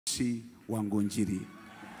Ngunjiri.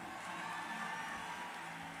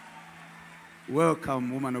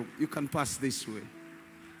 Welcome, woman. You can pass this way.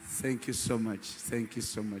 Thank you so much. Thank you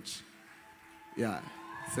so much. Yeah,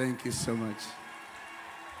 thank you so much.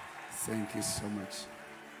 Thank you so much.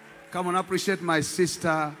 Come on, appreciate my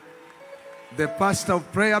sister, the pastor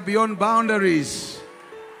of Prayer Beyond Boundaries,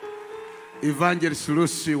 Evangelist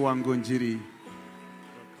Lucy Ngunjiri.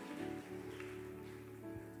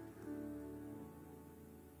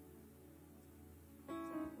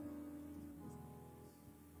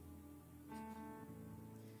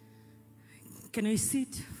 Can we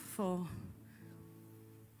sit for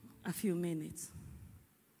a few minutes?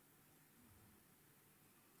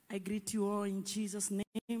 I greet you all in Jesus'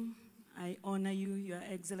 name. I honor you, Your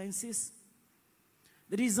Excellencies.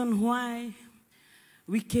 The reason why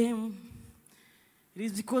we came, it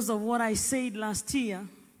is because of what I said last year,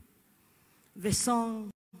 the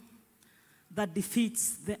song that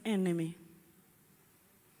defeats the enemy.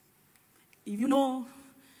 If you know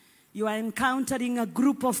you are encountering a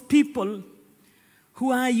group of people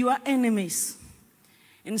who are your enemies,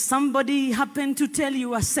 and somebody happened to tell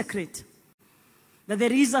you a secret, that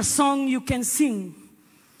there is a song you can sing,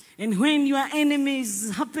 and when your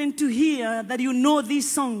enemies happen to hear that you know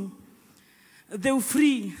this song, they will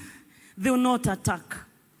flee, they will not attack.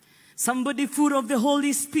 Somebody full of the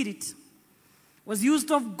Holy Spirit was used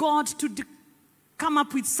of God to come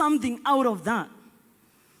up with something out of that.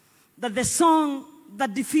 That the song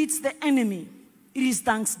that defeats the enemy, it is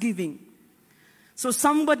thanksgiving. So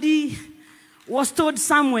somebody was told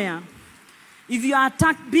somewhere, if you are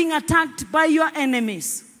being attacked by your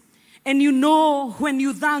enemies, and you know when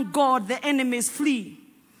you thank God, the enemies flee.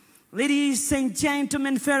 Ladies and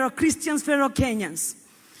gentlemen, fellow Christians, fellow Kenyans,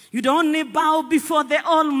 you'd only bow before the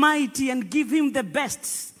Almighty and give Him the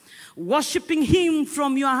best, worshiping Him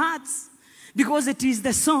from your hearts, because it is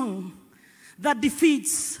the song that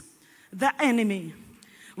defeats the enemy.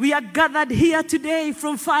 We are gathered here today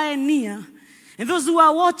from far and near, and those who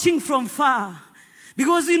are watching from far,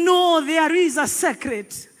 because you know there is a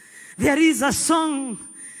secret, there is a song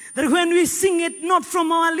that when we sing it not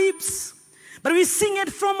from our lips, but we sing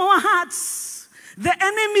it from our hearts, the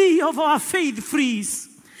enemy of our faith flees,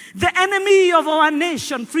 the enemy of our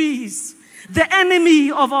nation flees, the enemy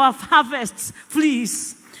of our harvests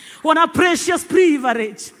flees. What a precious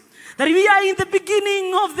privilege that we are in the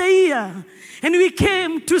beginning of the year, and we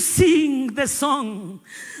came to sing the song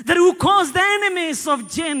that will cause the enemies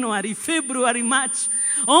of January, February, March,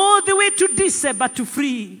 all the way to December to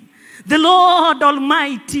flee. The Lord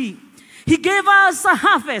Almighty, He gave us a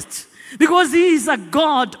harvest because He is a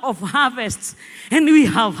God of harvests, and we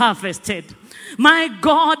have harvested. My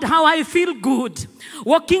God, how I feel good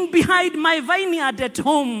walking behind my vineyard at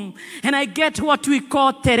home, and I get what we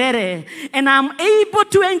call terere, and I'm able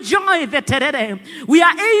to enjoy the terere. We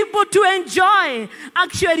are able to enjoy,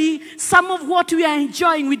 actually, some of what we are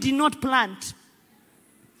enjoying we did not plant.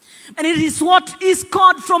 And it is what is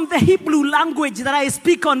called from the Hebrew language that I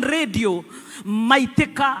speak on radio,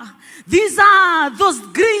 maiteka. These are those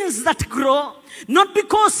greens that grow, not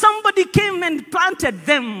because somebody came and planted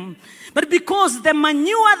them, but because the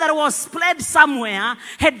manure that was spread somewhere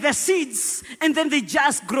had the seeds, and then they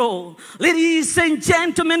just grow. Ladies and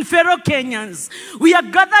gentlemen, fellow Kenyans, we are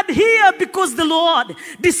gathered here because the Lord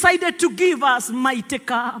decided to give us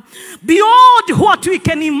maiteka beyond what we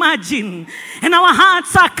can imagine. And our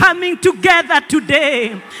hearts are coming together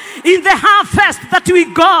today. In the harvest that we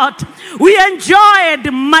got, we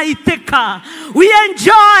enjoyed maiteka. We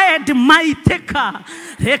enjoyed maiteka.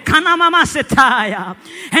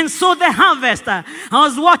 And so the harvest, I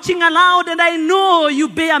was watching aloud, and I know you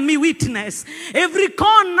bear me witness. Every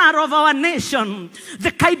corner of our nation,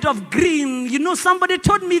 the kind of green. You know, somebody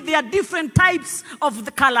told me there are different types of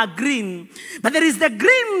the color green. But there is the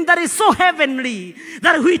green that is so heavenly,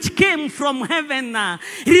 that which came from heaven.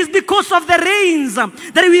 It is because of the rains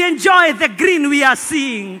that we enjoy the green we are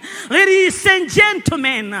seeing. Ladies and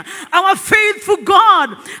gentlemen, our faithful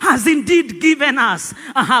God has indeed given us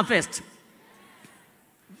a harvest.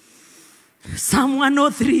 Psalm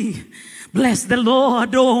 103. Bless the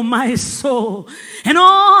Lord, oh my soul, and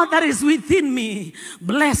all that is within me.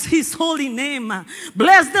 Bless His holy name.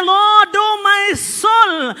 Bless the Lord, oh my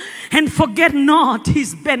soul, and forget not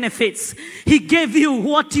His benefits. He gave you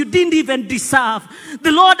what you didn't even deserve.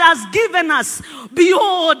 The Lord has given us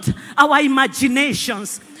beyond our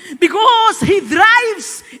imaginations. Because he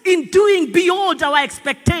thrives in doing beyond our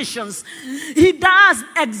expectations. He does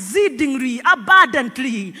exceedingly,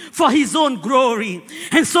 abundantly for his own glory.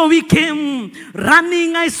 And so we came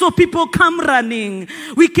running. I saw people come running.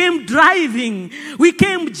 We came driving. We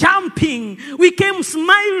came jumping. We came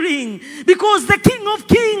smiling. Because the King of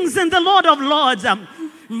Kings and the Lord of Lords,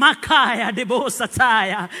 Makaya Debo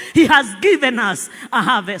Sataya, he has given us a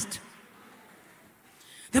harvest.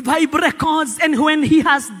 The Bible records, and when he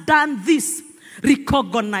has done this,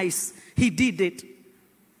 recognize he did it.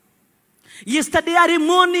 Yesterday early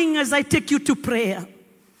morning, as I take you to prayer,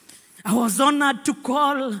 I was honored to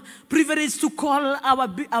call, privileged to call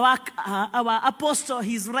our apostle.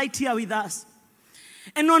 He's right here with us.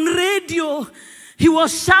 And on radio, he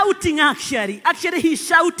was shouting actually. Actually, he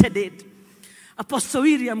shouted it. Apostle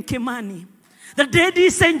William Kimani. The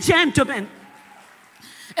ladies and gentlemen,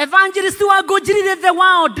 Evangelist Ngunjiri, let the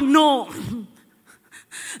world know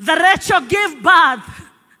that Racheal gave birth,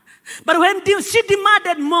 but when she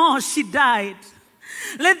demanded more, she died.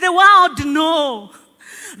 Let the world know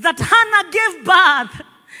that Hannah gave birth,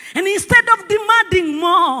 and instead of demanding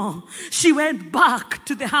more, she went back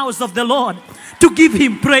to the house of the Lord to give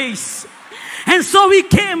him praise. And so we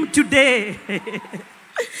came today,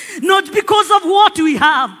 not because of what we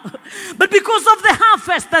have, but because of the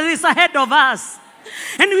harvest that is ahead of us.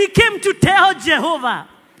 And we came to tell Jehovah,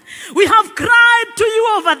 we have cried to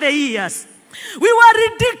you over the years. We were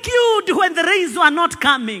ridiculed when the rains were not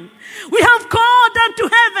coming. We have called unto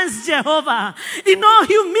heavens, Jehovah. In all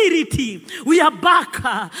humility, we are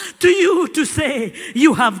back to you to say,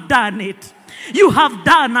 you have done it. You have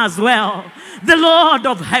done as well. The Lord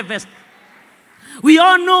of heavens. We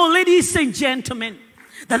all know, ladies and gentlemen,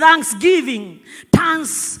 that thanksgiving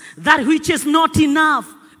turns that which is not enough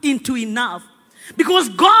into enough. Because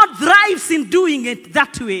God thrives in doing it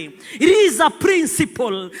that way. It is a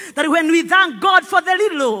principle that when we thank God for the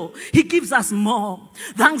little, he gives us more.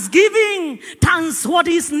 Thanksgiving turns what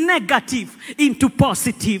is negative into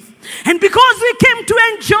positive. And because we came to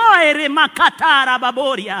enjoy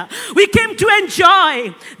we came to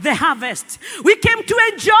enjoy the harvest. We came to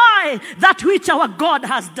enjoy that which our God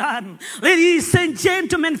has done. Ladies and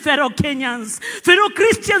gentlemen, fellow Kenyans, fellow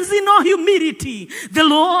Christians, in all humility, the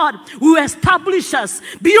Lord will establish us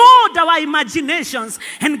beyond our imaginations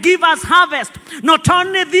and give us harvest. Not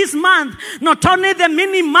only this month, not only the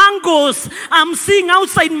many mangoes I'm seeing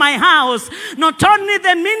outside my house, not only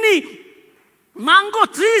the many mango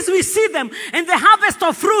trees, we see them, and the harvest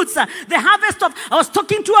of fruits, the harvest of, I was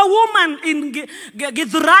talking to a woman in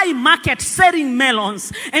Githurai market selling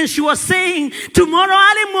melons, and she was saying, tomorrow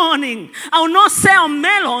early morning, I will not sell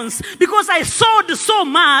melons because I sowed so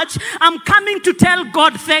much. I'm coming to tell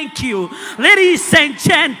God thank you. Ladies and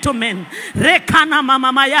gentlemen, Rekana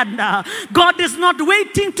Mama Mayanda, God is not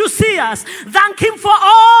waiting to see us thank him for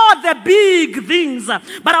all the big things,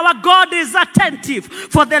 but our God is attentive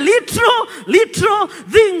for the little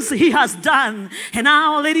things he has done. And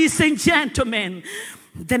now, ladies and gentlemen,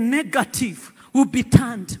 the negative will be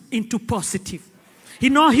turned into positive.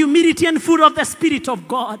 In all humility and fruit of the Spirit of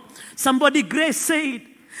God. Somebody, Grace, said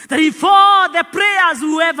that if all the prayers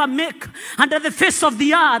we ever make under the face of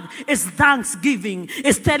the earth is thanksgiving,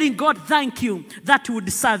 is telling God thank you, that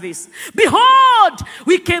would service. Behold,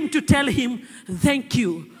 we came to tell him thank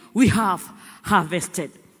you, we have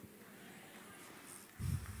harvested.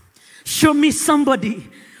 Show me somebody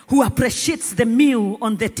who appreciates the meal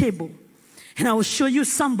on the table. And I will show you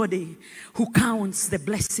somebody who counts the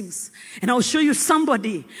blessings. And I will show you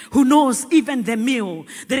somebody who knows even the meal.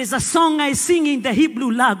 There is a song I sing in the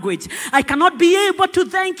Hebrew language. I cannot be able to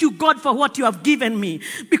thank you, God, for what you have given me,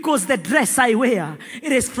 because the dress I wear,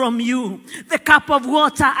 it is from you. The cup of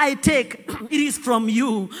water I take, it is from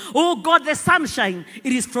you. Oh God, the sunshine,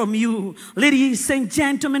 it is from you. Ladies and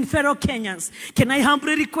gentlemen, fellow Kenyans, can I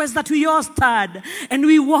humbly request that we all stand and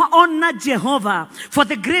we honor Jehovah for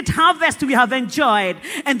the great harvest we have enjoyed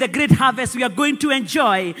and the great harvest we are going to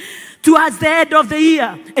enjoy towards the end of the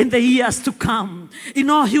year and the years to come.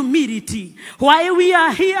 In all humility, why we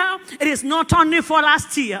are here, it is not only for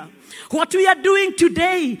last year. What we are doing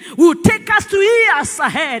today will take us to years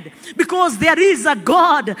ahead, because there is a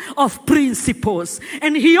God of principles,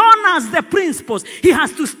 and he honors the principles. He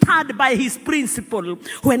has to stand by his principle.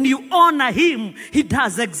 When you honor him, he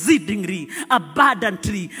does exceedingly,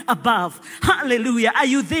 abundantly above. Hallelujah. Are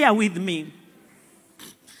you there with me?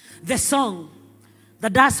 The song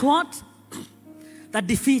that does what? That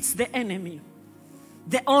defeats the enemy.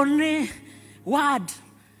 The only word,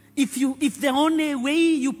 if the only way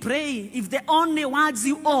you pray, if the only words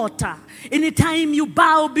you utter, anytime you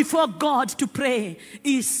bow before God to pray,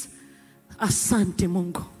 is Asante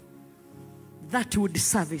Mungu. that wood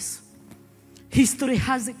service. History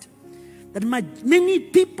has it that many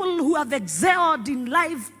people who have excelled in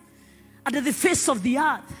life under the face of the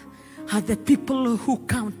earth are the people who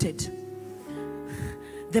counted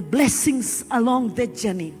the blessings along the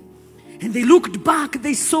journey. And they looked back,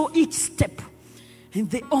 they saw each step, and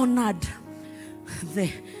they honored the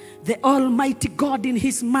Almighty God in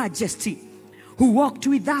His majesty, who walked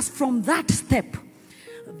with us from that step,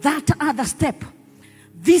 that other step,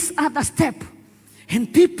 this other step.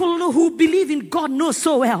 And people who believe in God know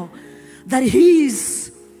so well that He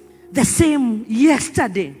is the same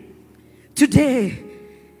yesterday, today,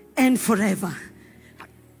 and forever.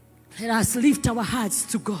 Let us lift our hearts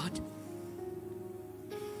to God.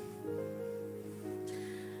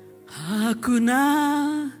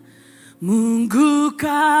 Hakuna Mungu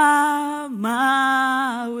kama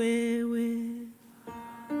wewe.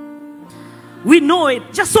 We know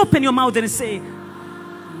it. Just open your mouth and say,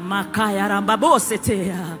 Makaya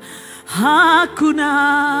rambabosetea.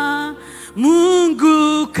 Hakuna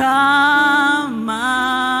Mungu kama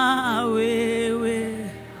wewe.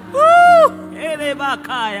 Ele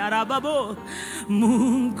bakaya rambabo.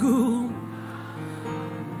 Mungu.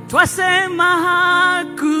 Twasema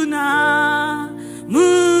hakuna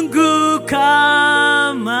Mungu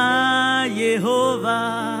kama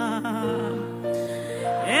Yehova.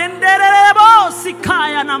 Enderebo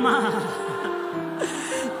sikaya nama.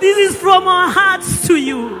 This is from our hearts to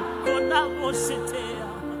you.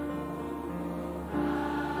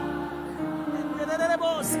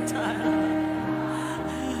 Enderebo sikaya.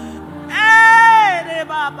 Ere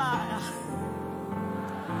baba.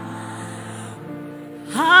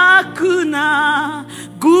 Hakuna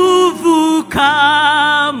nguvu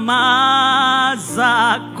kama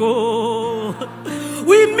zako.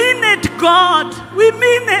 We mean it, God. We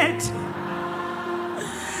mean it.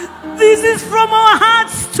 This is from our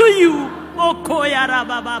hearts to you. Okoya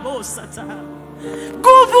rabababosata.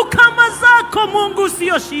 Nguvu kama zako Mungu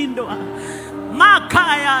siyoshindwa.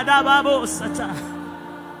 Makaya rababosata.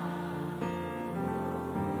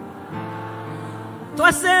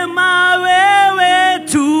 Twasema wewe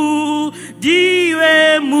tu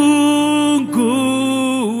ndiwe Mungu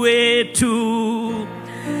wetu.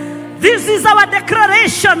 This is our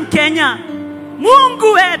declaration, Kenya.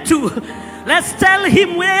 Mungu wetu. Let's tell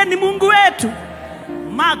him wewe ni Mungu wetu.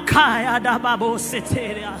 Makaya dababo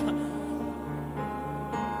seteria.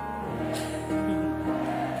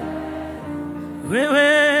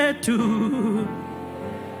 Wewe tu.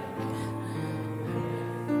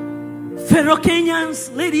 Fellow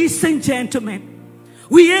Kenyans, ladies and gentlemen,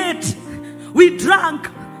 we ate, we drank,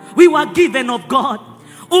 we were given of God.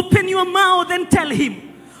 Open your mouth and tell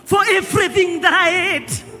him, for everything that I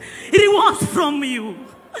ate, it was from you.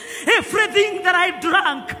 Everything that I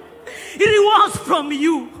drank, it was from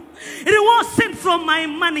you. It wasn't from my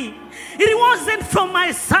money. It wasn't from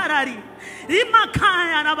my salary.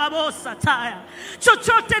 Imakaya na babosa taya.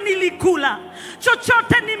 Chochote nilikula.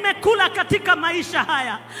 Chochote nimekula katika maisha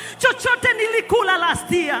haya. Chochote nilikula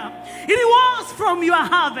last year. It was from your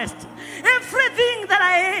harvest. Everything that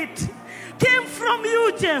I ate came from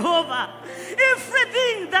you, Jehovah.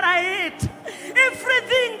 Everything that I ate,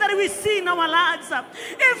 everything that we see in our lives,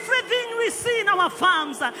 everything we see in our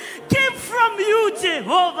farms, came from you,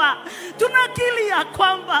 Jehovah. Tunakili ya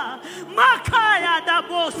kwamba makaya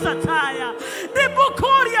dabosa taya,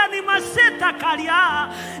 debukoria ni maseta kalia.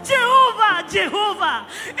 Jehovah, Jehovah,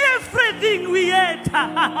 everything we ate,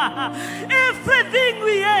 everything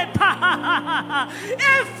we ate,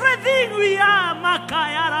 everything we are,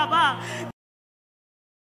 makaya raba.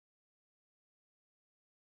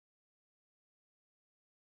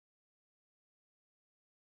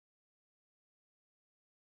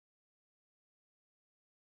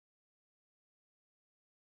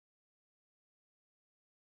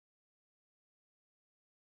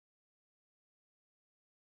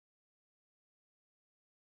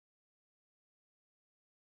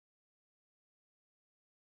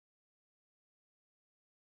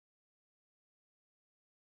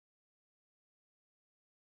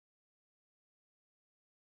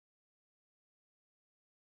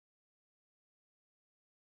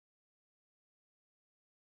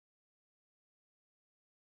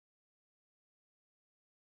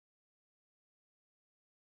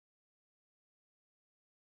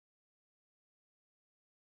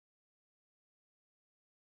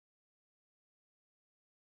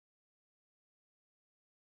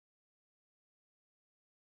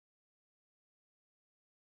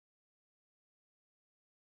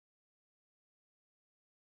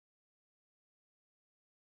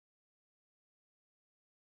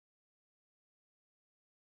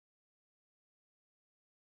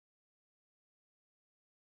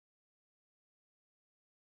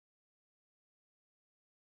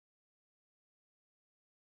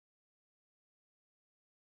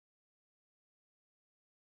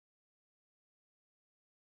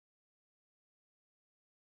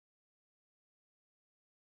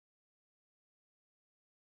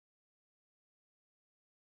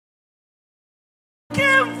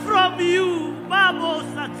 came from you, Babo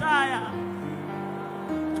Sataya.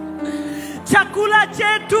 Chakula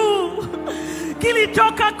chetu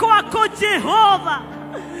kilitoka kwako Jehova.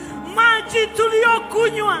 Maji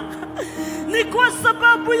tuliyokunywa ni kwa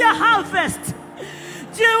sababu ya harvest.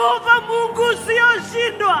 Jehova Mungu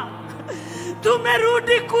usiyoshindwa,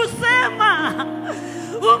 tumerudi kusema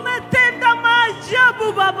umetenda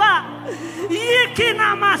maajabu Baba. Yiki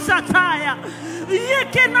na masataya,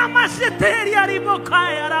 yiki na maseteri ya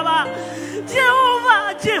ribokaya Raba.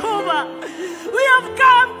 Jehovah, Jehovah, we have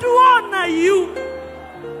come to honor you.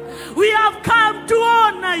 We have come to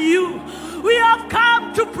honor you. We have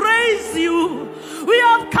come to praise you. We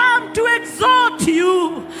have come to exalt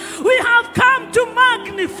you. We have come to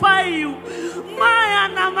magnify you. Maya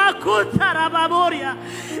namakuta rababoria.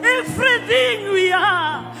 Everything we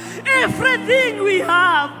are, everything we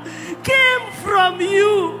have came from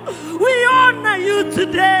you. We honor you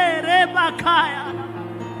today, Rebakaya.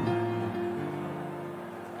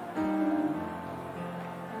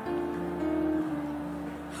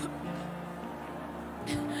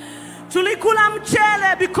 Tulikula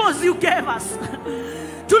mchele because you gave us.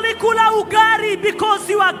 Tulikula ugari because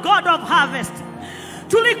you are God of harvest.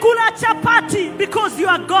 Tulikula chapati because you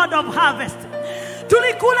are God of harvest.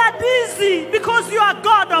 Tulikula dizi because you are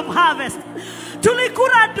God of harvest.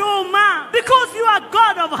 Tulikula doma because you are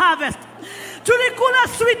God of harvest. Tulikula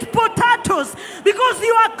sweet potatoes because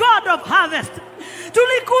you are God of harvest.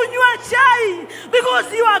 Tulikunywa chai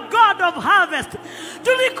because you are God of harvest.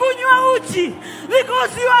 Tulikunywa uji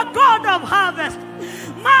because you are God of harvest.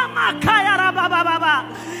 Mama kaya rabababa.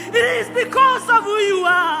 It is because of who you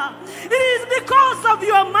are. It is because of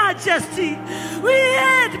your majesty. We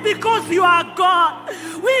ate because you are God.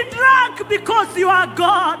 We drank because you are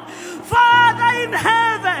God. Father in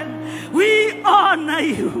heaven, we honor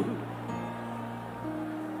you.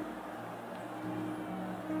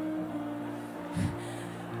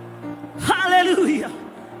 Hallelujah.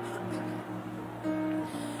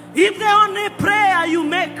 If the only prayer you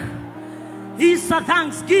make is a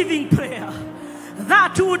thanksgiving prayer,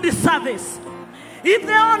 that would service. If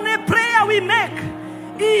the only prayer we make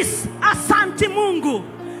is Asante Mungu,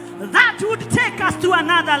 that would take us to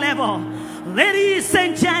another level. Ladies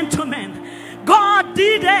and gentlemen, God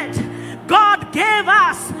did it. God gave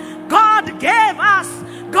us. God gave us.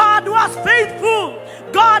 God was faithful.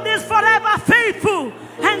 God is forever faithful.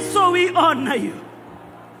 And so we honor you.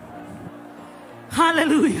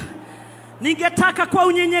 Hallelujah. Ningetaka kwa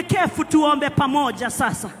unyenyekevu tuombe pamoja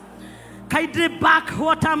sasa. Kindly back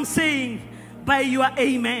what I'm saying by your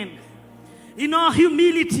amen. In all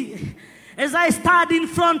humility, as I stand in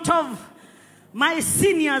front of my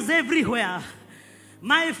seniors everywhere,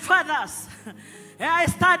 my fathers, I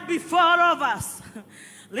stand before of us.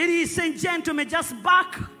 Ladies and gentlemen, just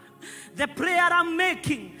back the prayer I'm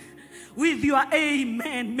making with your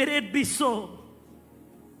amen. May it be so.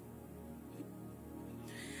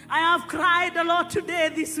 I have cried a lot today,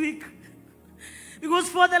 this week, because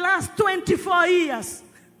for the last 24 years,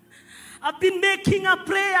 I've been making a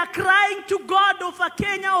prayer, crying to God over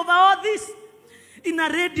Kenya, over all this, in a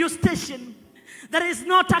radio station that is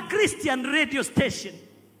not a Christian radio station,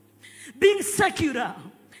 being secular,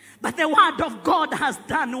 but the word of God has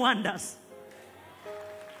done wonders.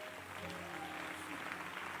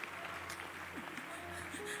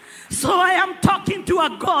 So I am talking to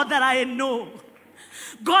a God that I know.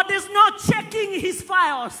 God is not checking his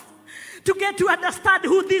files to get to understand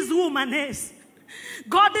who this woman is.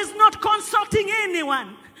 God is not consulting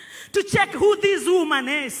anyone to check who this woman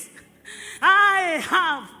is. I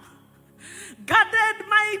have guarded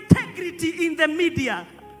my integrity in the media.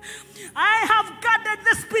 I have guarded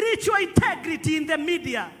the spiritual integrity in the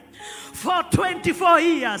media for 24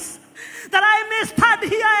 years, that I may stand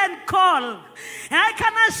here and call. And I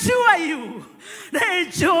can assure you,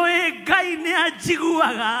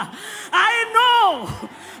 I know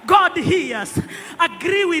God hears.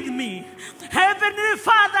 Agree with me. Heavenly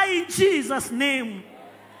Father, in Jesus' name,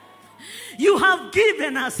 you have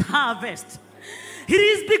given us harvest. It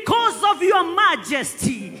is because of your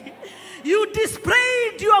majesty. You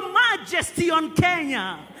displayed your majesty on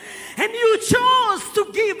Kenya, and you chose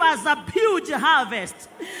to give us a huge harvest.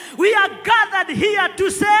 We are gathered here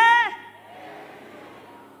to say,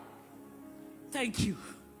 thank you.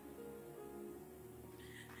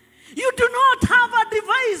 You do not have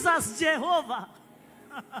advisors, Jehovah.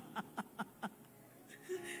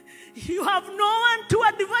 You have no one to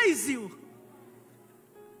advise you.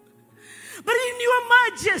 But in your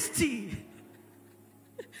majesty,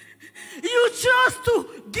 you chose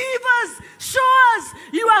to give us, show us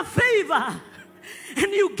your favor.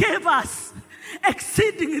 And you gave us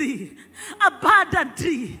exceedingly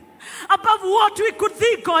abundantly, above what we could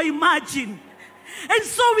think or imagine. And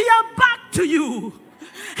so we are back to you.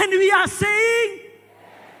 And we are saying,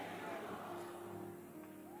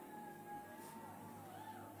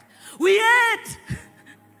 we ate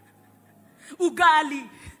ugali.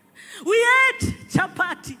 We ate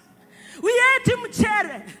chapati. We ate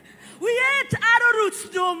mchere. We ate arrowroots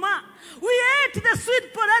doma. We ate the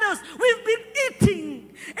sweet potatoes. We've been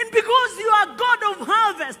eating. And because you are God of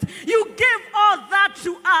harvest, you gave all that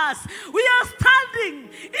to us. We are standing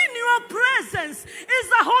in your presence as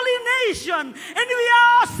a holy nation. And we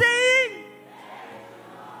are saying,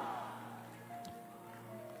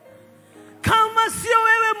 kama sio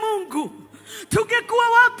wewe Mungu, tungekuwa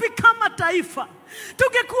wapi kama taifa?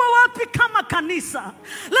 Tungekuwa wapi kama kanisa?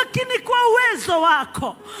 Lakini kwa uwezo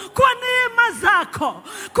wako, kwa neema zako,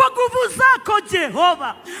 kwa nguvu zako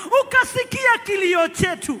Jehova, ukasikia kilio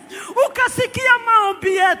chetu, ukasikia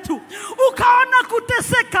maombi yetu, ukaona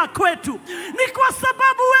kuteseka kwetu. Ni kwa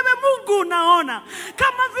sababu wewe Mungu unaona,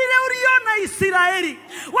 kama vile uliona Israeli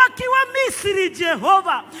wakiwa Misri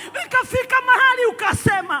Jehova, ikafika mahali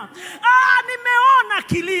ukasema, nimeona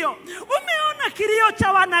kilio. Umeona kilio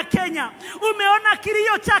cha wana Kenya, umeona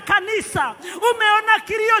kilio cha kanisa, umeona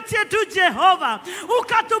kilio chetu Jehova,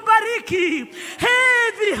 ukatubariki.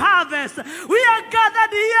 Heavy harvest. We are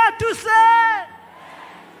gathered here to say,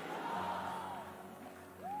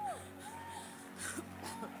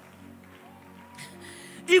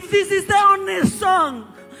 if this is the only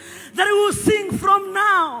song that we will sing from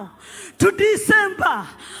now to December,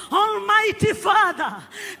 Almighty Father,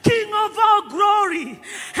 King of all glory,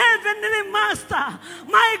 Heavenly Master,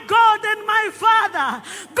 my God and my Father,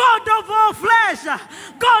 God of all flesh,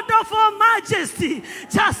 God of all majesty,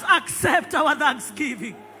 just accept our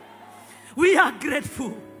thanksgiving. We are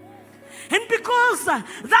grateful. And because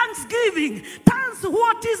thanksgiving turns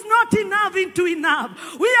what is not enough into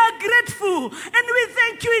enough, we are grateful and we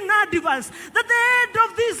thank you in advance that the end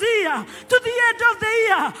of this year to the end of the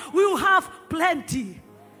year we will have plenty.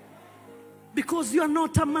 Because you are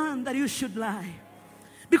not a man that you should lie.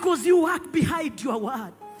 Because you work behind your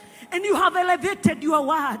word. And you have elevated your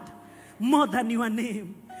word more than your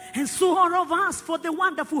name. And so all of us, for the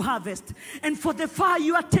wonderful harvest and for the far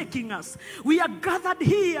you are taking us, we are gathered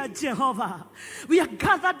here, Jehovah. We are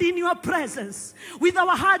gathered in your presence with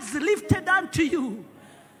our hearts lifted unto you.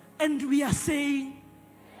 And we are saying,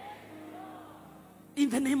 in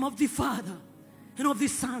the name of the Father and of the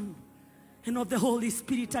Son and of the Holy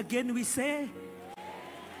Spirit, again we say,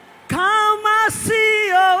 kama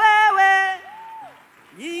sio wewe,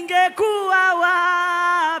 ingekuwa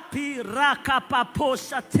wapi?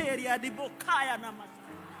 Rakapaposha teria dibokaya na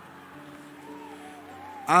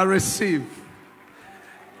I receive.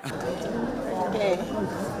 Okay.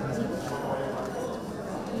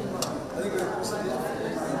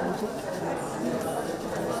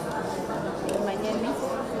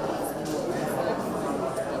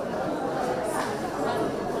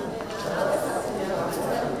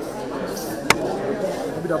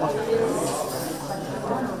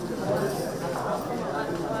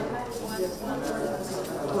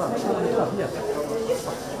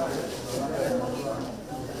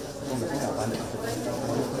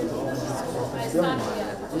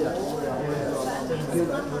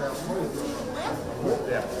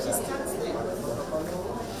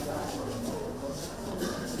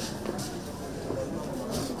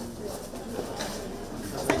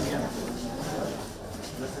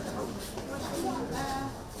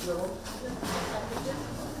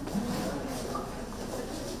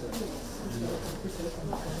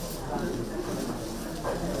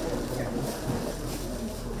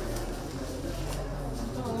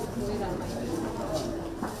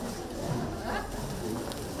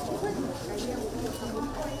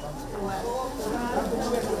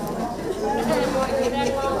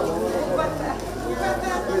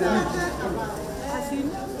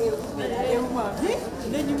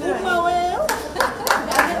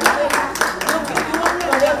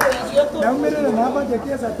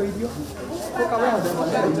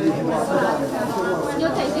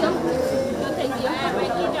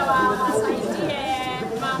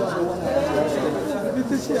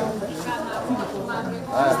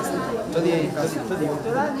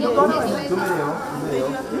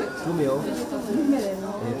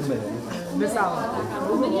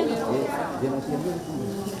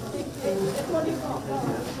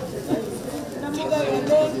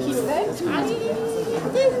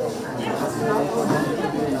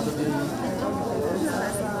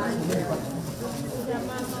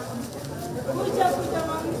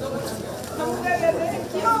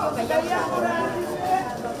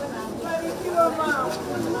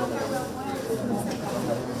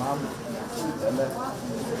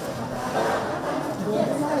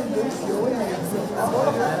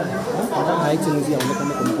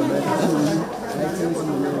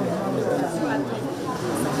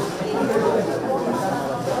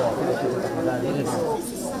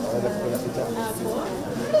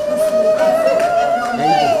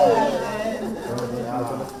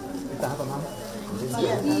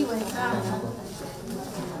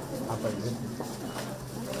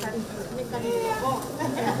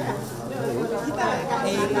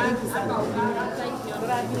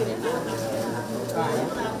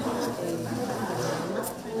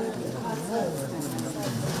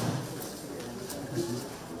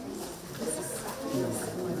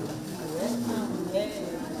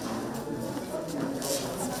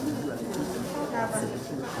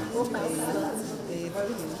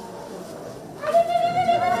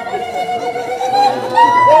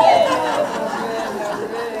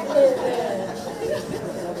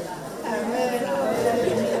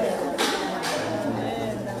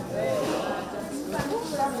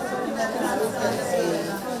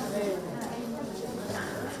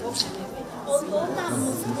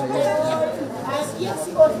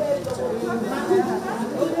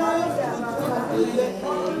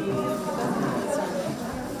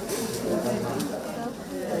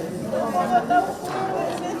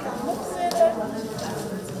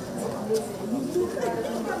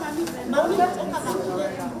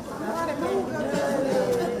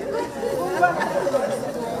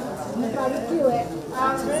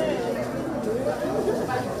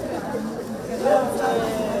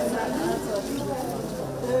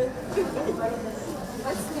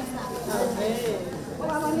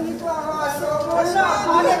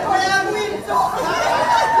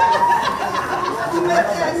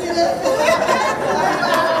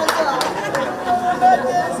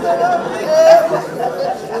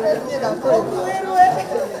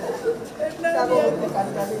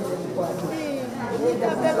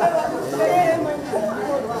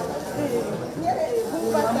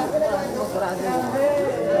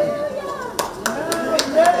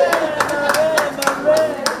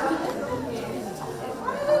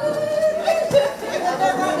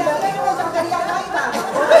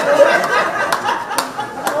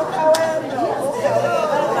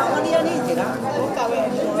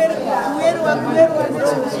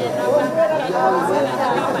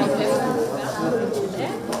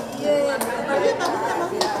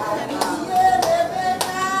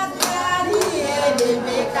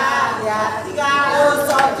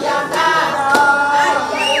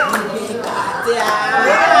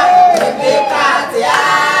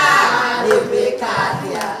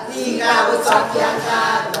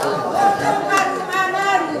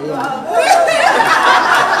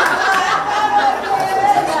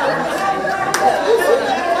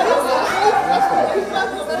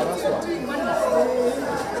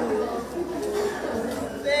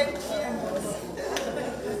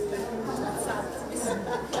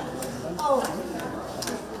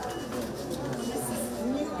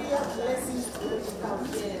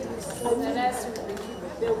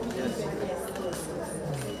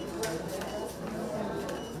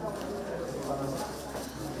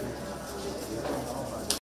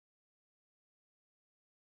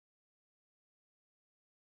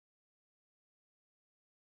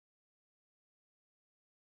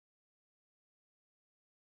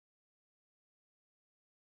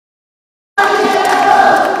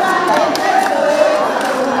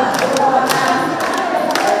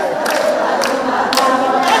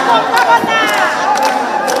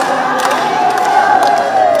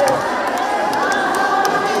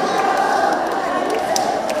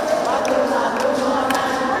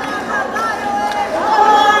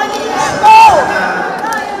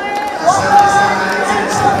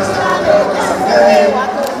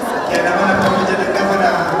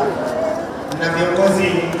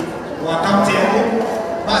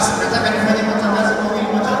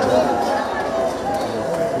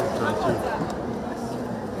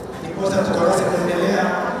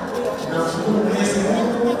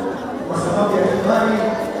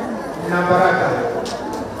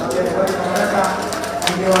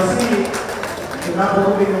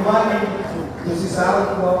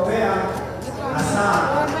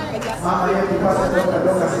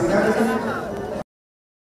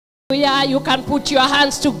 You can put your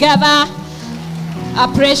hands together.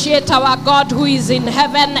 Appreciate our God who is in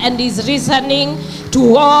heaven and is listening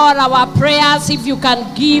to all our prayers. If you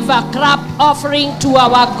can give a clap offering to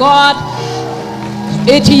our God,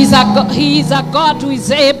 He is a God who is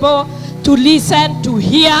able to listen, to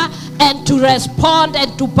hear, and to respond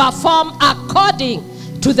and to perform according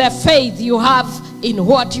to the faith you have in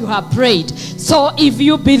what you have prayed. So if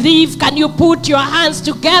you believe, can you put your hands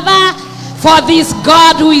together for this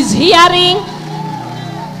God who is hearing?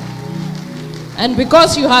 And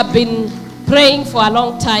because you have been praying for a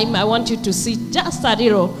long time, I want you to sit just a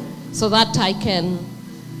little so that I can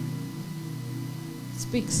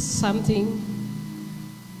speak something.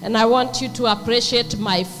 And I want you to appreciate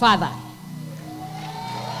my father.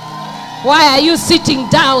 Why are you sitting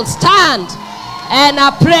down? Stand and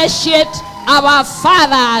appreciate our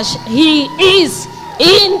Father. He is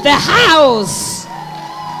in the house.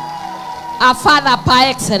 A father par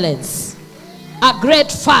excellence. A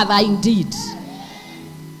great father indeed.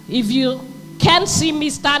 If you can't see me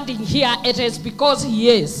standing here, it is because he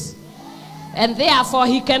is. And therefore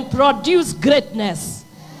he can produce greatness.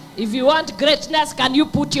 If you want greatness, can you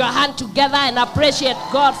put your hand together and appreciate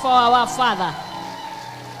God for our Father?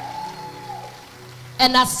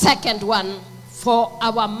 And a second one for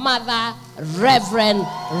our mother, Reverend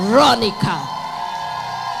Ronica.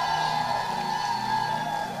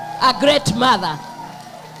 A great mother.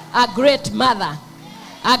 A great mother.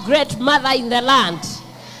 A great mother in the land.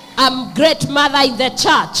 A great mother in the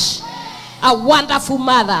church. A wonderful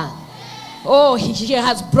mother. Oh, she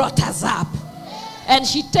has brought us up. And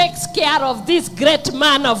she takes care of this great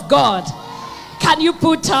man of God. Can you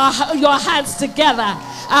put your hands together?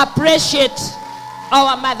 Appreciate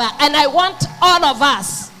our mother. And I want all of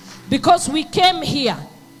us, because we came here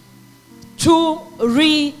to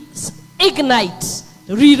reignite,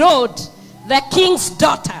 reload the King's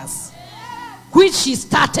Daughters, which she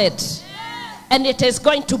started. And it is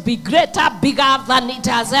going to be greater, bigger than it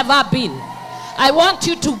has ever been. I want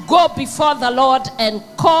you to go before the Lord and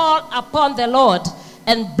call upon the Lord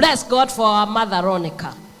and bless God for our mother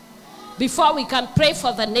Ronica. Before we can pray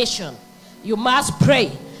for the nation, you must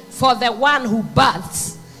pray for the one who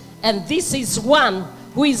births. And this is one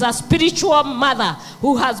who is a spiritual mother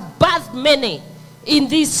who has birthed many in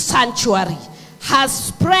this sanctuary, has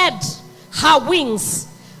spread her wings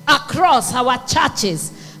across our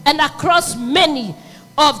churches and across many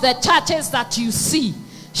of the churches that you see.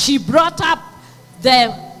 She brought up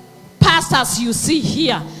the pastors you see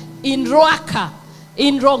here in Ruaka,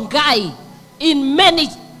 in Rongai,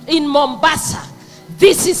 in Mombasa.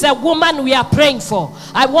 This is a woman we are praying for.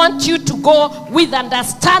 I want you to go with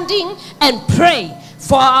understanding and pray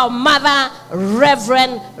for our mother,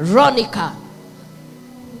 Reverend Ronica.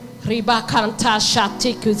 Ribakanta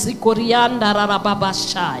shatiku zikorianda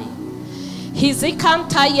rarababashai.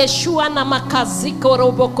 Hizikanta Yeshua na makaziko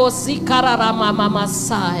roboko zikarara mama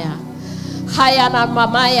masaya. Hayana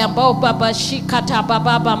mamaya boba bashikata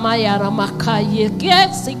bababa maya ramakaye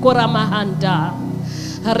gesikora mahanda.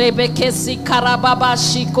 Rebeke sikara baba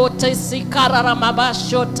shikote sikara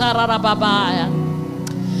ramabasho tararababaya.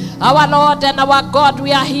 Our Lord and our God,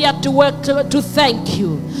 we are here to work to thank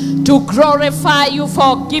you, to glorify you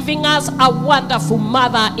for giving us a wonderful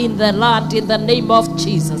mother in the land in the name of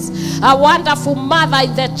Jesus. A wonderful mother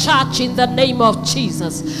in the church in the name of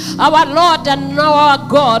Jesus. Our Lord and our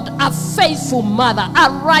God, a faithful mother,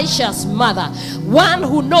 a righteous mother, one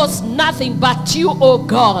who knows nothing but you, O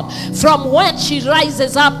God. From when she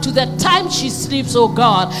rises up to the time she sleeps, O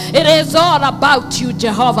God, it is all about you,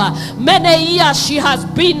 Jehovah. Many years she has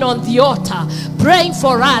been on the altar praying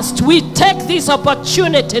for us. We take this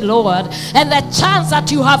opportunity, Lord, and the chance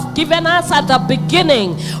that you have given us at the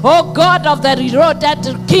beginning, oh God of the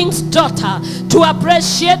reloaded King's Daughter, to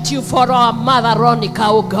appreciate you for our mother Ronica,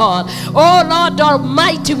 oh God. Oh Lord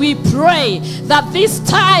Almighty, we pray that this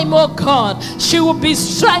time, oh God, she will be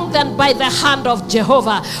strengthened by the hand of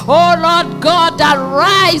Jehovah. Oh Lord God,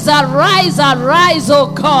 arise, arise, arise,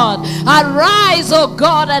 oh God. Arise, oh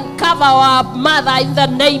God, and cover our mother in the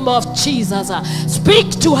name of Jesus.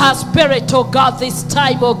 Speak to her spirit, oh God, this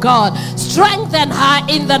time, oh God. Strengthen her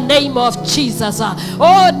in the name of Jesus.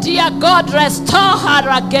 Oh dear God, restore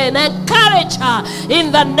her again. Encourage her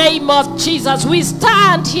in the name of Jesus. We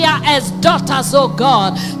stand here as daughters, oh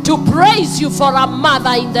God, to praise you for our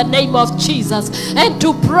mother in the name of Jesus, and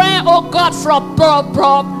to pray, oh God, for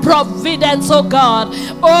providence, oh God.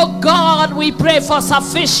 Oh God, we pray for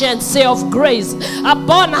sufficiency of grace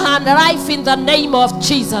upon her life in the name of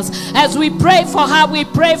Jesus. As we pray for her, we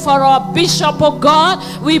pray for our bishop, oh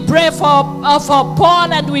God. We pray for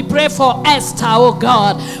Paul, and we pray for Esther, oh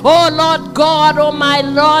God. Oh Lord God, oh my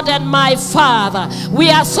Lord and my Father, we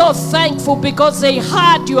are so thankful because they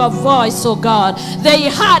heard your voice, oh God. They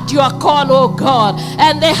heard your call, oh God,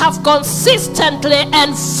 and they have consistently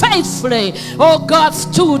and faithfully, oh God,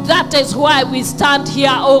 stood. That is why we stand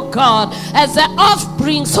here, oh God, as the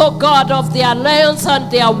offsprings, oh God, of their alliance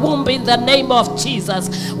and their womb in the name of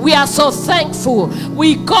Jesus. We are so thankful thankful.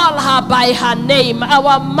 We call her by her name,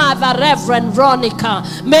 our mother, Reverend Veronica.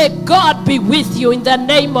 May God be with you in the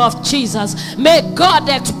name of Jesus. May God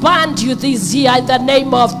expand you this year in the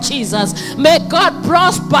name of Jesus. May God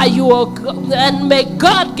prosper you, and may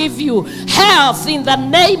God give you health in the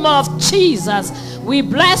name of Jesus. We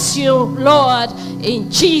bless you, Lord, in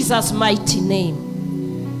Jesus' mighty name.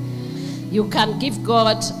 You can give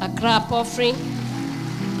God a clap offering.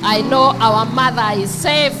 I know our mother is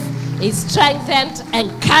safe, is strengthened,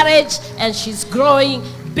 encouraged, and she's growing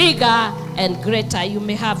bigger and greater. You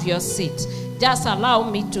may have your seat. Just allow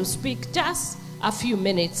me to speak just a few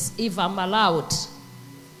minutes, if I'm allowed.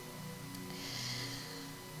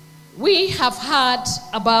 We have heard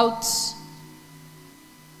about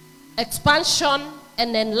expansion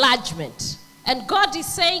and enlargement. And God is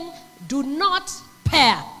saying, do not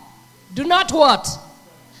pair. Do not what?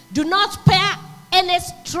 Do not pair any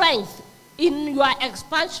strength in your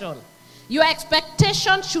expansion. Your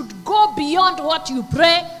expectation should go beyond what you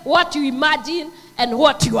pray, what you imagine, and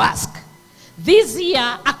what you ask. This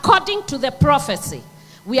year, according to the prophecy,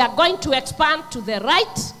 we are going to expand to the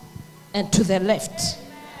right and to the left.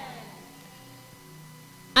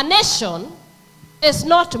 A nation is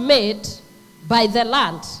not made by the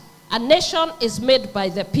land. A nation is made by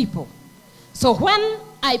the people. So when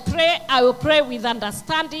I pray, I will pray with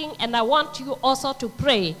understanding, and I want you also to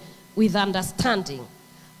pray with understanding.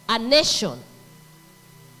 A nation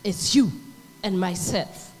is you and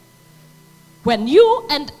myself. When you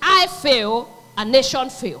and I fail, a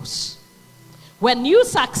nation fails. When you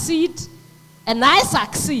succeed and I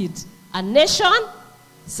succeed, a nation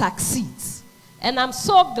succeeds. And I'm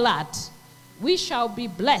so glad we shall be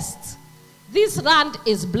blessed. This land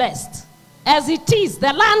is blessed. As it is,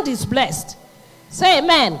 the land is blessed. Say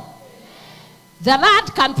amen. The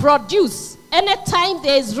land can produce. Anytime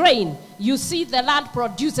there is rain, you see the land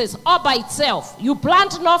produces all by itself. You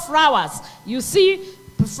plant no flowers, you see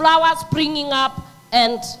flowers springing up,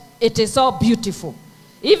 and it is all beautiful.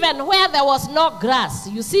 Even where there was no grass,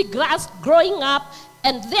 you see grass growing up,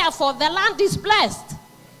 and therefore the land is blessed.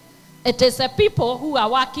 It is the people who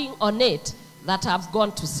are working on it that have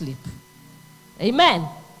gone to sleep. Amen.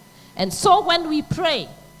 And so when we pray,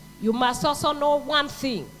 you must also know one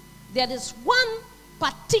thing. There is one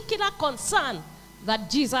particular concern that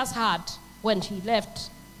Jesus had when he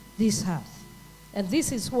left this earth. And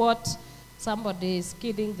this is what somebody is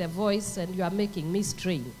killing the voice, and you are making me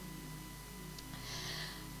strain.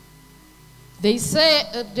 They say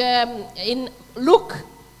in Luke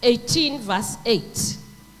 18 verse 8,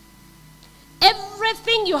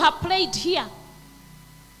 everything you have played here,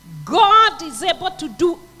 God is able to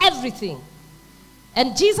do everything.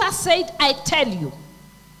 And Jesus said, I tell you,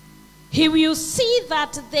 he will see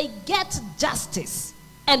that they get justice,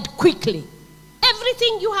 and quickly.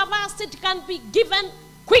 Everything you have asked, it can be given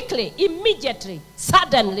quickly, immediately,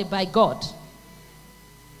 suddenly by God.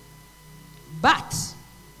 But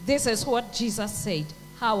this is what Jesus said,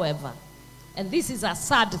 however, and this is a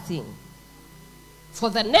sad thing for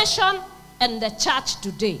the nation and the church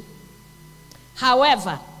today.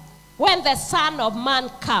 However, when the Son of Man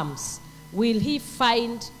comes, will he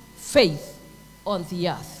find faith on the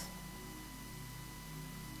earth?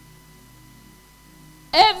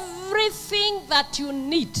 Everything that you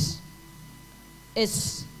need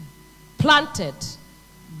is planted,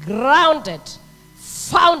 grounded,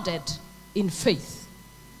 founded in faith.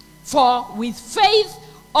 For with faith,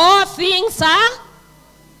 all things are.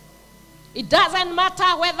 It doesn't matter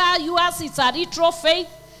whether yours is a retro faith,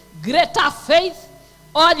 greater faith.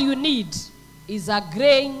 All you need is a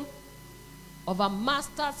grain of a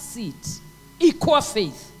mustard seed, equal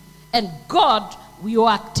faith, and God will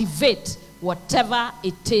activate whatever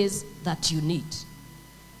it is that you need.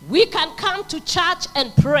 We can come to church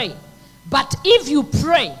and pray, but if you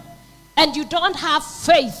pray and you don't have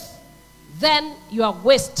faith, then you are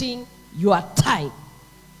wasting your time.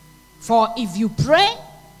 For if you pray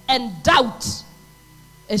and doubt,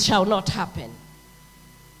 it shall not happen.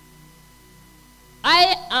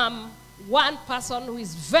 I am one person who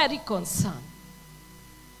is very concerned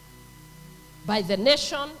by the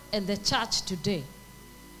nation and the church today.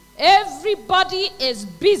 Everybody is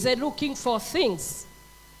busy looking for things.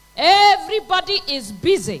 Everybody is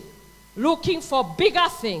busy looking for bigger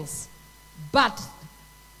things, but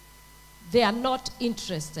they are not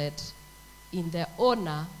interested in the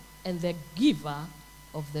owner and the giver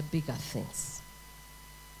of the bigger things.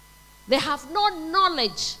 They have no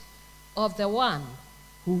knowledge of the one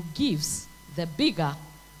who gives the bigger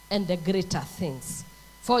and the greater things.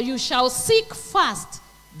 For you shall seek first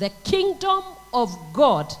the kingdom of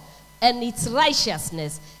God and its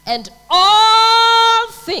righteousness, and all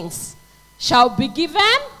things shall be given.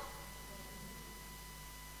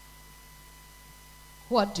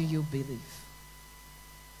 What do you believe?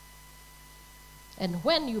 And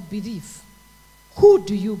when you believe, who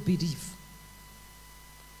do you believe?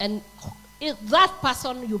 And if that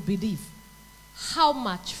person you believe, how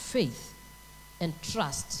much faith and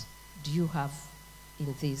trust do you have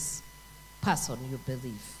in this person you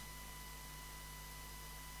believe?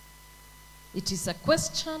 It is a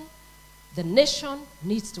question the nation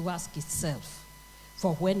needs to ask itself.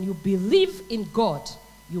 For when you believe in God,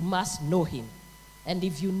 you must know him. And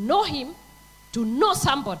if you know him, to know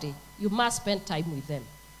somebody, you must spend time with them.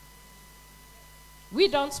 We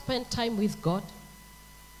don't spend time with God.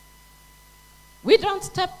 We don't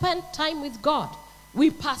spend time with God.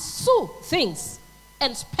 We pursue things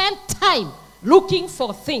and spend time looking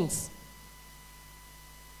for things.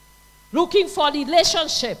 Looking for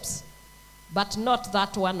relationships, but not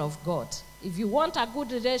that one of God. If you want a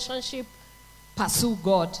good relationship, pursue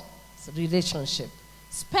God's relationship.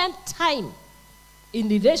 Spend time in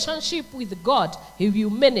relationship with God. He will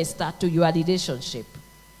minister to your relationship.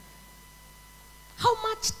 How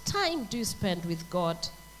much time do you spend with God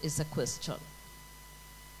is a question.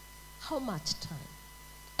 How much time?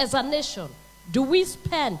 As a nation, do we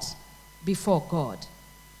spend before God?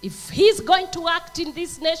 If he's going to act in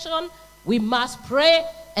this nation, we must pray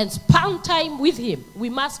and spend time with him. We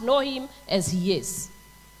must know him as he is.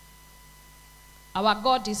 Our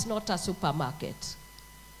God is not a supermarket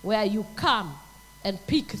where you come and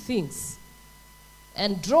pick things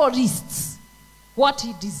and draw lists. What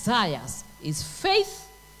he desires is faith,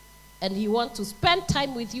 and he wants to spend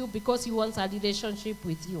time with you because he wants a relationship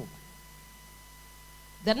with you.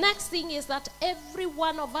 The next thing is that every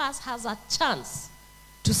one of us has a chance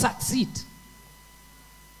to succeed.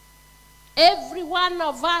 Every one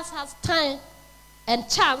of us has time and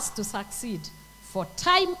chance to succeed. For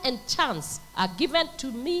time and chance are given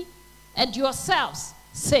to me and yourselves.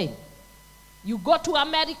 Same. You go to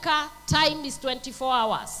America, time is 24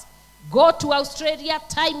 hours. Go to Australia,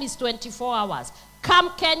 time is 24 hours.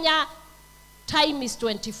 Come Kenya, time is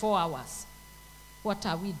 24 hours. What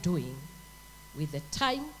are we doing with the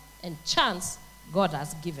time and chance God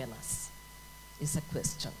has given us? Is a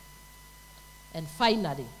question. And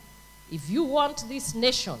finally, if you want this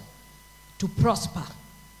nation to prosper,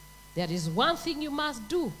 there is one thing you must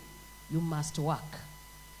do. You must work.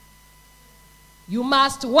 You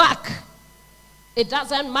must work. It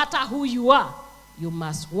doesn't matter who you are. You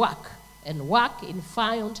must work. And work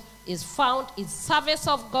is found in service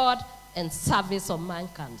of God and service of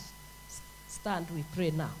mankind. Stand, we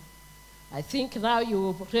pray now. I think now you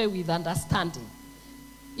will pray with understanding.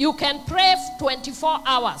 You can pray 24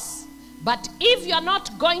 hours. But if you're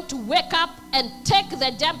not going to wake up and take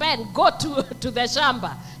the jamba and go to the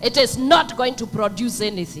shamba, it is not going to produce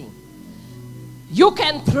anything. You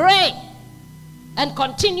can pray and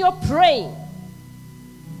continue praying.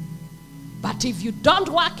 But if you don't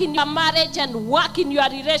work in your marriage and work in your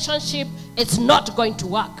relationship, it's not going to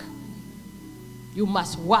work. You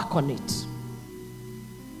must work on it.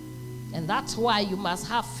 And that's why you must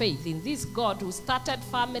have faith in this God who started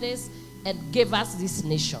families and gave us this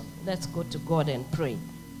nation. Let's go to God and pray.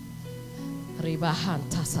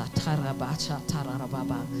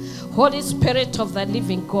 Holy Spirit of the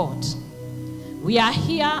living God, we are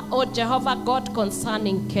here, O Jehovah God,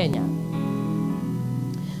 concerning Kenya.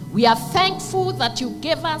 We are thankful that you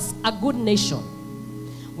gave us a good nation.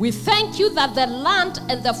 We thank you that the land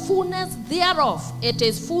and the fullness thereof, it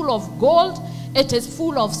is full of gold, it is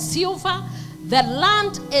full of silver. The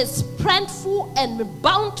land is plentiful and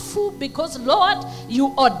bountiful because, Lord,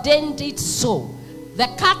 you ordained it so. The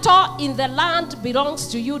cattle in the land belongs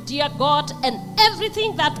to you, dear God, and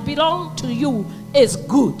everything that belongs to you is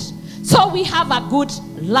good. So we have a good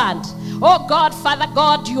land. Oh God, Father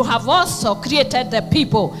God, you have also created the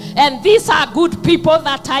people. And these are good people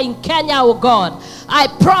that are in Kenya, oh God. I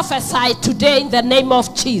prophesy today in the name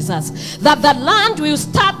of Jesus that the land will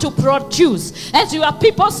start to produce as your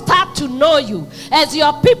people start to know you, as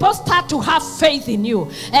your people start to have faith in you,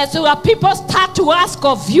 as your people start to ask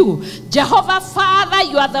of you. Jehovah Father,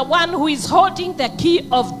 you are the one who is holding the key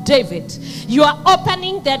of David. You are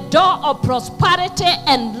opening the door of prosperity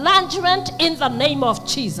and enlargement in the name of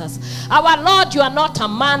Jesus. Our Lord, you are not a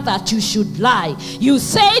man that you should lie. You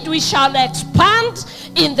said we shall expand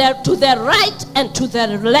to the right and to the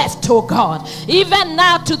left, oh God, even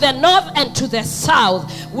now to the north and to the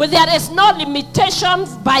south, where there is no limitation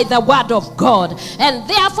by the word of God. And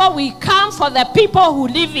therefore we come for the people who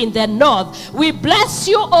live in the north. We bless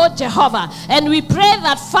you, oh Jehovah, and we pray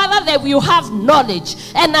that, Father, that we will have knowledge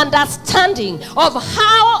and understanding of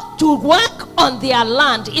how to work on their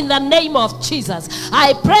land in the name of Jesus.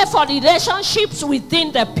 I pray for relationships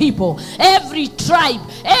within the people, every tribe,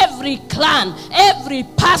 every clan, every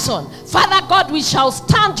person. Father God, we shall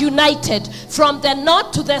stand united from the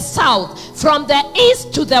north to the south, from the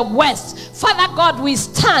east to the west. Father God, we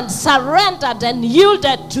stand surrendered and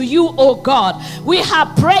yielded to you, oh God. We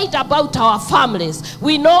have prayed about our families.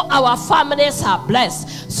 We know our families are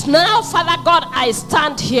blessed. So now, Father God, I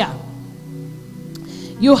stand here.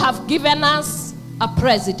 You have given us a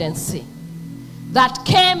presidency that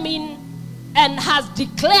came in and has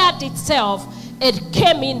declared itself. It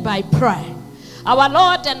came in by prayer. Our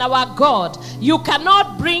Lord and our God, you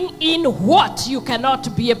cannot bring in what you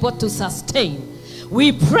cannot be able to sustain.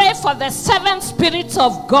 We pray for the seven spirits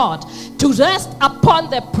of God to rest upon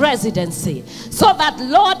the presidency, so that,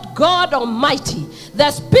 Lord God Almighty,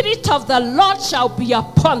 the Spirit of the Lord shall be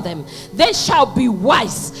upon them. They shall be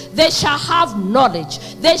wise. They shall have knowledge.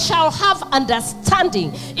 They shall have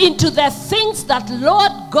understanding into the things that,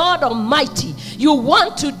 Lord God Almighty, you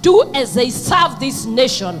want to do as they serve this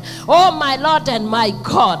nation. Oh, my Lord and my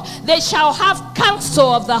God, they shall have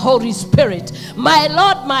counsel of the Holy Spirit. My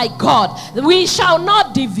Lord, my God, we shall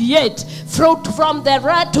not deviate from the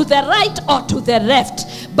right to the right or to the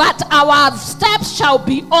left, but our steps shall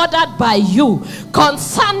be ordered by you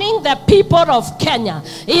concerning the people of Kenya,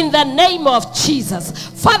 in the name of Jesus.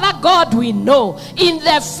 Father God, we know in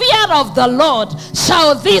the fear of the Lord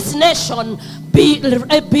shall this nation be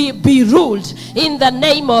ruled, in the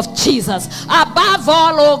name of Jesus. Above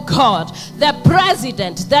all, oh God, the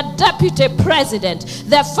president, the deputy president,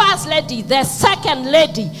 the first lady, the second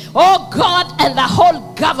lady, oh God, and the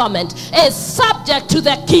whole government is subject to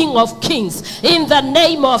the King of Kings, in the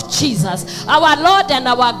name of Jesus. Our Lord and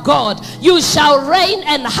our God, you shall reign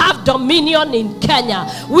and have dominion in Kenya.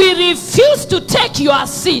 We refuse to take your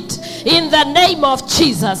seat, in the name of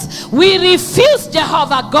Jesus. We refuse,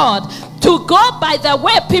 Jehovah God, to go by the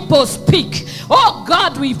way people speak. Oh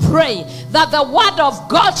God, we pray that the word of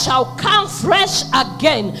God shall come fresh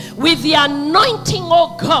again with the anointing,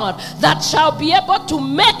 oh God, that shall be able to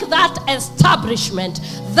make that establishment,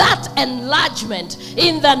 that enlargement,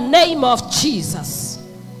 in the name of Jesus.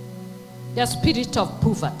 The spirit of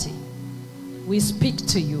poverty, we speak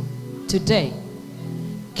to you today.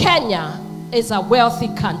 Kenya is a wealthy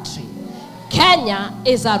country. Kenya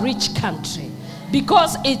is a rich country,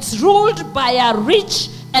 because it's ruled by a rich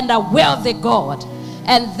and a wealthy God.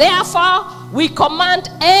 And therefore, we command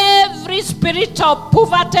every spirit of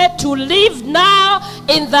poverty to leave now,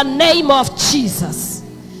 in the name of Jesus.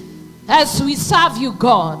 As we serve you,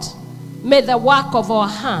 God, may the work of our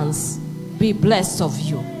hands be blessed of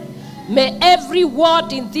you. May every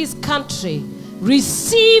word in this country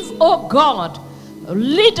receive, oh God,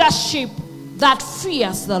 leadership that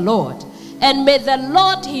fears the Lord. And may the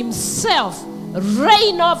Lord himself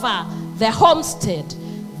reign over the homestead,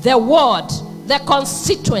 the ward, the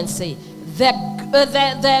constituency, the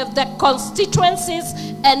constituencies,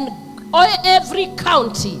 and every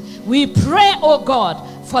county. We pray, oh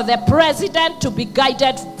God, for the president to be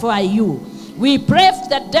guided by you. We pray for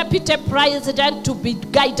the deputy president to be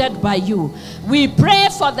guided by you. We pray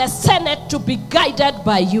for the Senate to be guided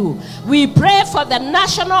by you. We pray for the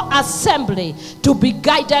National Assembly to be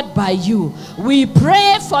guided by you. We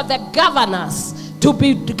pray for the governors to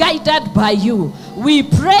be guided by you. We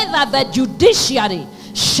pray that the judiciary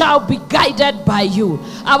shall be guided by you.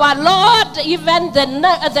 Our Lord, even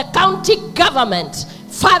the county government,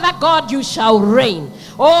 Father God, you shall reign.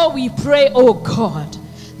 Oh, we pray, oh God,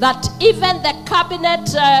 that even the cabinet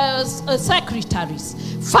secretaries,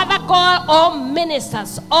 Father God, all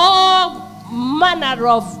ministers, all manner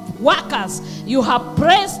of workers you have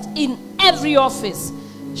placed in every office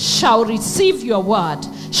shall receive your word,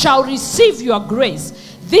 shall receive your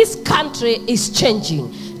grace. This country is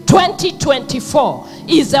changing. 2024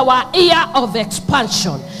 is our year of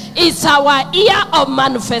expansion. It's our year of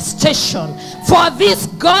manifestation. For this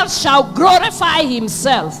God shall glorify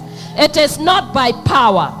himself. It is not by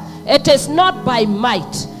power, it is not by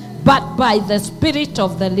might, but by the Spirit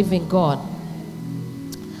of the living God.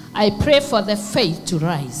 I pray for the faith to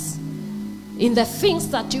rise in the things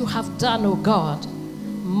that you have done, O God.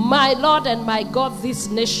 My Lord and my God, this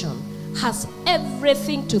nation has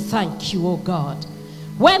everything to thank you, O God.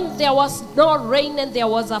 When there was no rain and there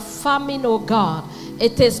was a famine, O God,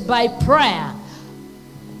 it is by prayer.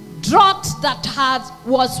 Drought that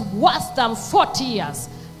was worse than 40 years.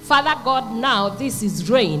 Father God, now this is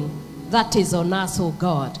rain that is on us, oh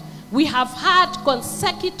God. We have had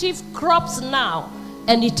consecutive crops now,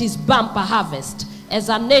 and it is bumper harvest. As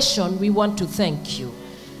a nation, we want to thank you.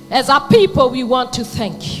 As a people, we want to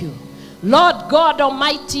thank you. Lord God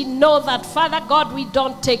Almighty, know that, Father God, we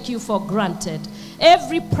don't take you for granted.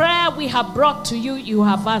 Every prayer we have brought to you, you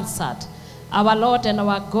have answered. Our Lord and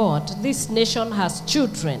our God, this nation has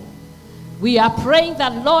children. We are praying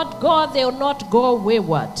that, Lord God, they will not go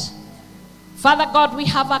wayward. Father God, we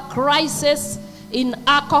have a crisis in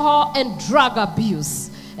alcohol and drug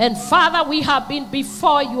abuse. And Father, we have been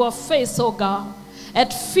before your face, oh God,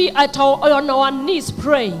 on our knees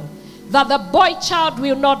praying that the boy child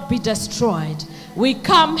will not be destroyed. We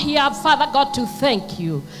come here, Father God, to thank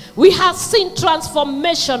you. We have seen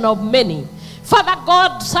transformation of many. Father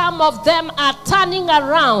God, some of them are turning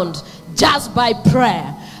around just by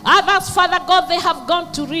prayer. Others, Father God, they have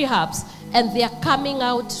gone to rehabs and they are coming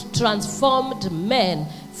out transformed men,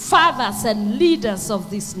 fathers and leaders of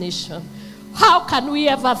this nation. How can we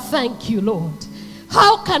ever thank you, Lord?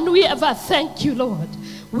 How can we ever thank you, Lord?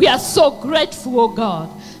 We are so grateful, oh God,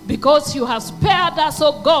 because you have spared us,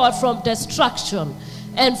 oh God, from destruction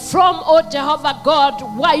and from, oh Jehovah God,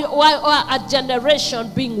 a generation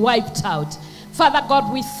being wiped out. Father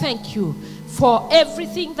God, we thank you for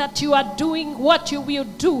everything that you are doing, what you will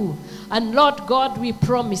do. And Lord God, we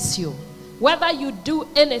promise you, whether you do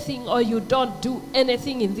anything or you don't do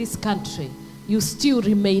anything in this country, you still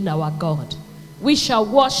remain our God. We shall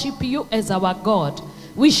worship you as our God.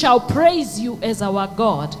 We shall praise you as our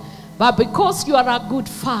God. But because you are a good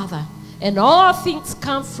Father and all things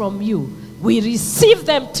come from you, we receive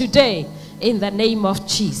them today in the name of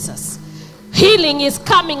Jesus. Healing is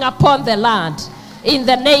coming upon the land in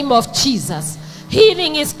the name of Jesus.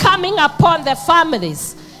 Healing is coming upon the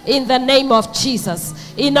families in the name of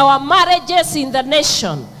Jesus. In our marriages, in the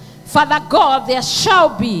nation, Father God, there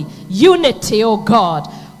shall be unity, oh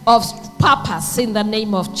God, of purpose in the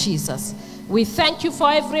name of Jesus. We thank you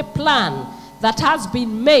for every plan that has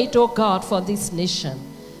been made, oh God, for this nation.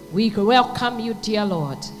 We welcome you, dear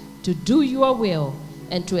Lord, to do your will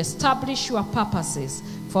and to establish your purposes.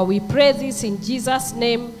 For we pray this in Jesus'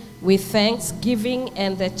 name with thanksgiving,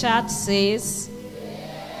 and the church says,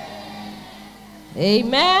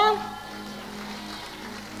 Amen.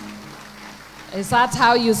 Is that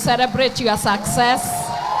how you celebrate your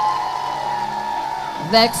success?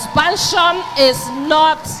 The expansion is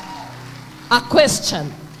not a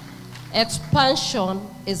question. Expansion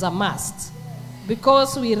is a must.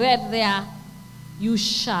 Because we read there, you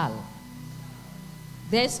shall.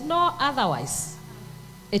 There's no otherwise.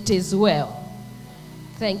 It is well.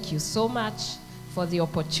 Thank you so much for the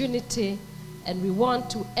opportunity. And we want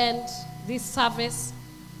to end this service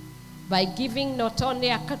by giving not only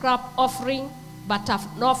a crop offering, but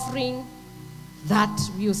an offering that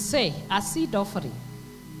you say, a seed offering.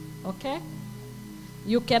 Okay?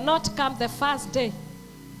 You cannot come the first day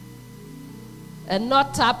and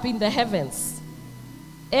not up in the heavens.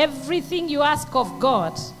 Everything you ask of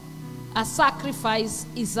God, a sacrifice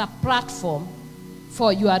is a platform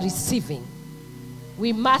for your receiving.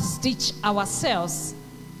 We must teach ourselves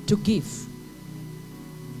to give.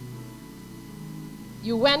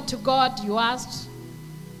 You went to God, you asked.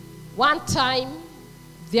 One time,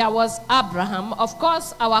 there was Abraham. Of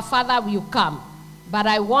course, our father will come. But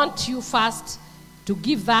I want you first to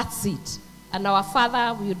give that seed. And our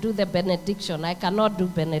father will do the benediction. I cannot do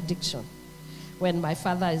benediction when my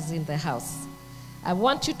father is in the house. I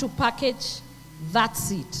want you to package that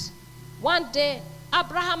seed. One day,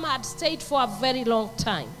 Abraham had stayed for a very long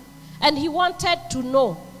time. And he wanted to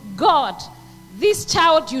know, God, this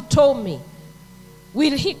child you told me,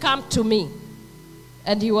 will he come to me?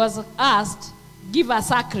 And he was asked, give a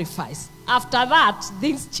sacrifice. After that,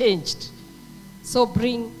 things changed. So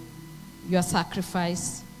bring your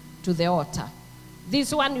sacrifice to the altar.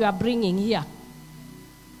 This one you are bringing here.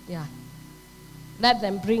 Yeah. Let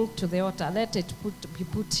them bring to the altar. Let it be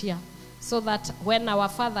put here. So that when our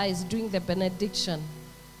father is doing the benediction,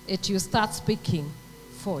 it will start speaking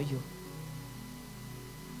for you.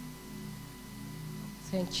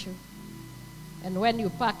 Thank you. And when you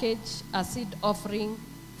package a seed offering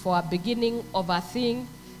for a beginning of a thing,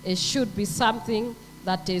 it should be something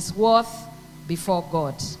that is worth before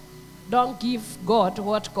God. Don't give God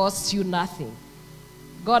what costs you nothing.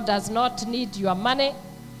 God does not need your money.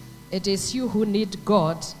 It is you who need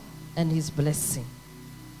God and his blessing.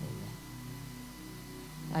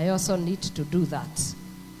 Amen. I also need to do that.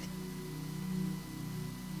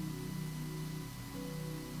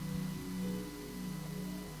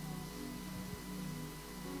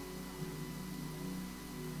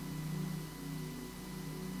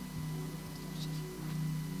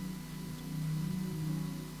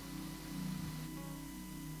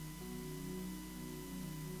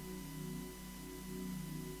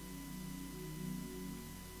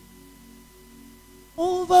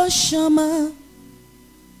 All Jehovah Shammah,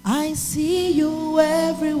 I see you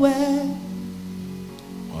everywhere.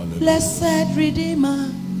 Hallelujah. Blessed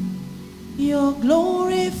Redeemer, your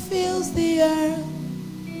glory fills the earth.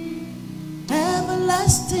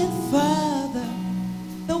 Everlasting Father,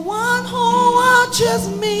 the one who watches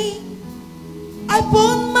me, I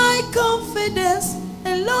put my confidence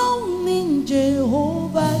alone in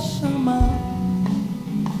Jehovah Shammah.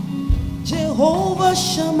 Jehovah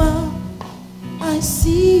Shammah, I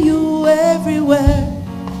see you everywhere.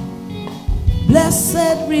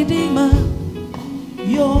 Blessed Redeemer,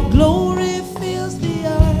 your glory fills the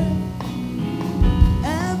earth.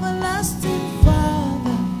 Everlasting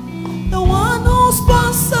Father, the one who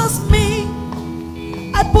sponsors me,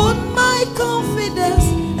 I put my confidence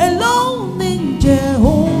alone in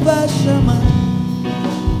Jehovah Shammah.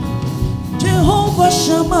 Jehovah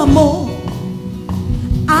Shammah mo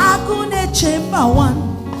Akune chamber one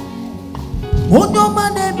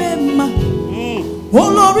Onyomane bema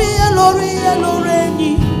Olori elori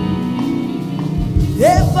eloreni.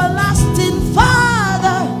 Everlasting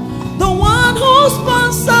Father, the one who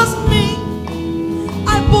sponsors me,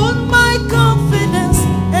 I put my confidence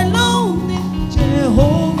alone in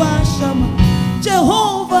Jehovah Shammah.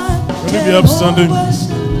 Jehovah. Let me be upstanding.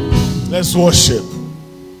 Let's worship.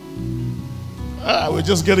 We're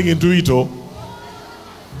just getting into it, oh.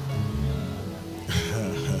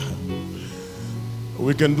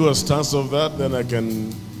 We can do a stance of that, then I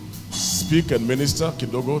can speak and minister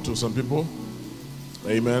kidogo to some people.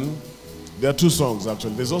 Amen. There are two songs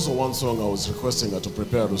actually. There's also one song I was requesting her to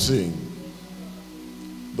prepare to sing.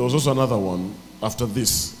 There was also another one after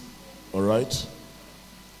this. All right.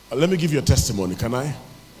 Let me give you a testimony. Can I?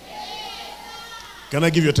 Can I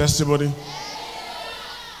give you a testimony?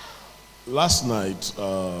 Last night,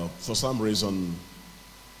 for some reason,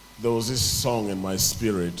 there was this song in my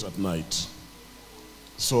spirit at night.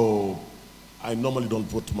 So I normally don't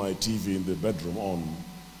put my TV in the bedroom on,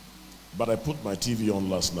 but I put my TV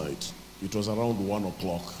on last night. It was around 1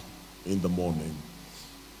 o'clock in the morning,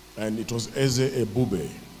 and it was Eze Ebube.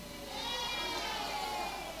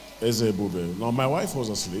 Eze Ebube. Now my wife was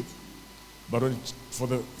asleep, but for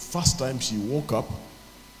the first time she woke up,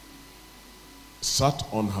 sat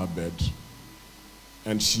on her bed,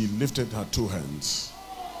 and she lifted her two hands,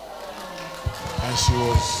 and she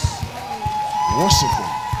was worshiping.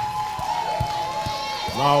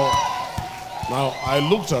 Now I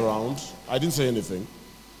looked around. I didn't say anything.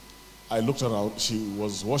 I looked around. She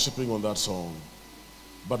was worshiping on that song.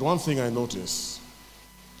 But one thing I noticed,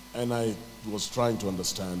 and I was trying to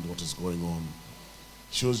understand what is going on,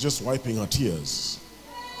 she was just wiping her tears.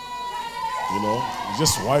 You know,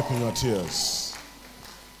 just wiping her tears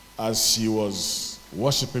as she was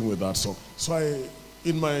worshiping with that song. So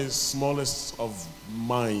in my smallest of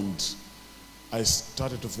mind, I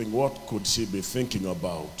started to think, what could she be thinking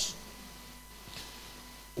about?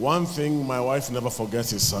 One thing my wife never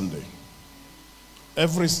forgets is Sunday.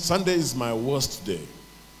 Every Sunday is my worst day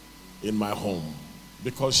in my home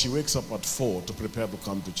because she wakes up at 4 to prepare to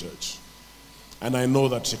come to church. And I know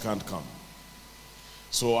that she can't come.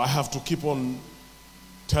 So I have to keep on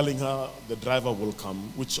telling her the driver will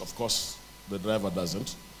come, which of course the driver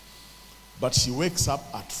doesn't. But she wakes up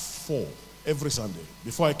at 4 every Sunday.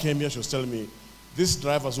 Before I came here, she was telling me, these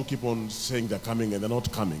drivers who keep on saying they're coming and they're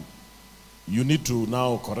not coming, you need to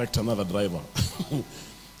now correct another driver.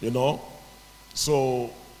 You know? So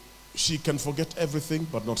she can forget everything,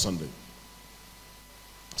 but not Sunday.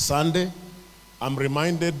 Sunday, I'm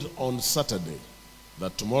reminded on Saturday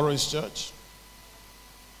that tomorrow is church,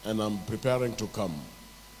 and I'm preparing to come.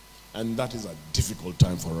 And that is a difficult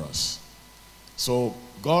time for us. So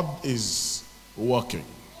God is working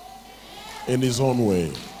in his own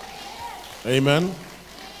way. Amen.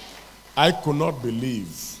 I could not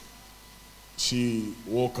believe she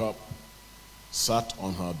woke up, sat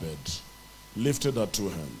on her bed, lifted her two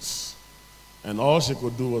hands, and all she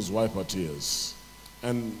could do was wipe her tears.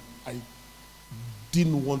 And I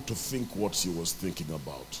didn't want to think what she was thinking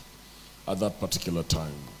about at that particular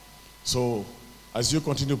time. So as you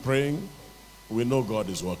continue praying, we know God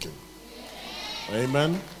is working.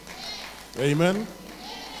 Amen. Amen.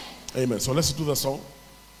 Amen. So let's do the song.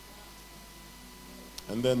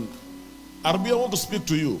 And then, Arbi, I want to speak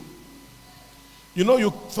to you. You know, you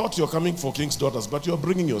thought you're coming for King's Daughters, but you're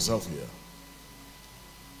bringing yourself here.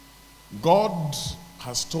 God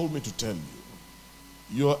has told me to tell you,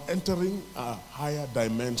 you're entering a higher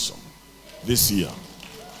dimension this year.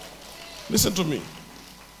 Listen to me.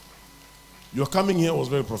 Your coming here was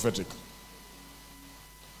very prophetic.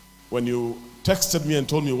 When you texted me and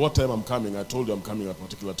told me what time I'm coming, I told you I'm coming at a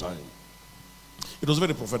particular time. It was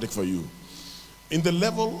very prophetic for you. in the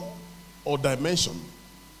level or dimension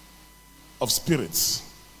of spirits,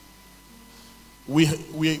 we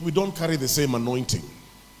don't carry the same anointing.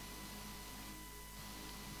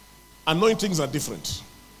 Anointings are different.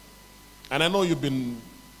 And I know you've been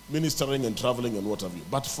ministering and traveling and what have you,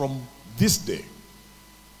 but from this day,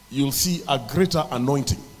 you'll see a greater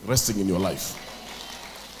anointing resting in your life.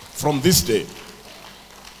 From this day,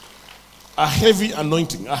 a heavy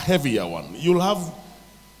anointing, a heavier one. You'll have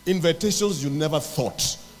invitations you never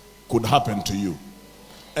thought could happen to you.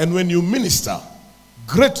 And when you minister,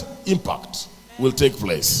 great impact will take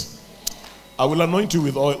place. I will anoint you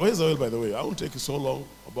with oil. Where's the oil, by the way? I won't take so long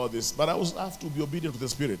about this, but I have to be obedient to the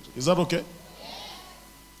Spirit. Is that okay?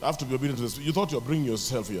 I have to be obedient to the Spirit. You thought you were bringing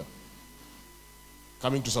yourself here,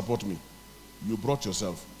 coming to support me. You brought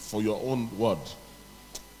yourself for your own word.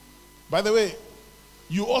 By the way,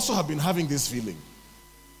 you also have been having this feeling.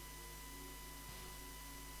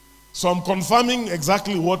 So I'm confirming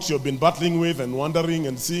exactly what you've been battling with and wondering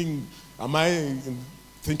and seeing, am I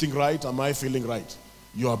thinking right? Am I feeling right?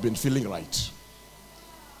 You have been feeling right.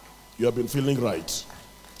 You have been feeling right.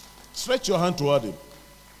 Stretch your hand toward him.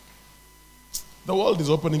 The world is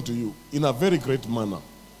opening to you in a very great manner.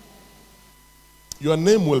 Your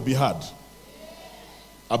name will be heard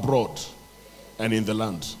abroad and in the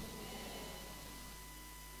land.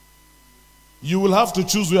 You will have to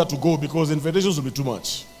choose where to go because invitations will be too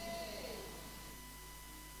much.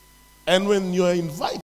 And when you are invited,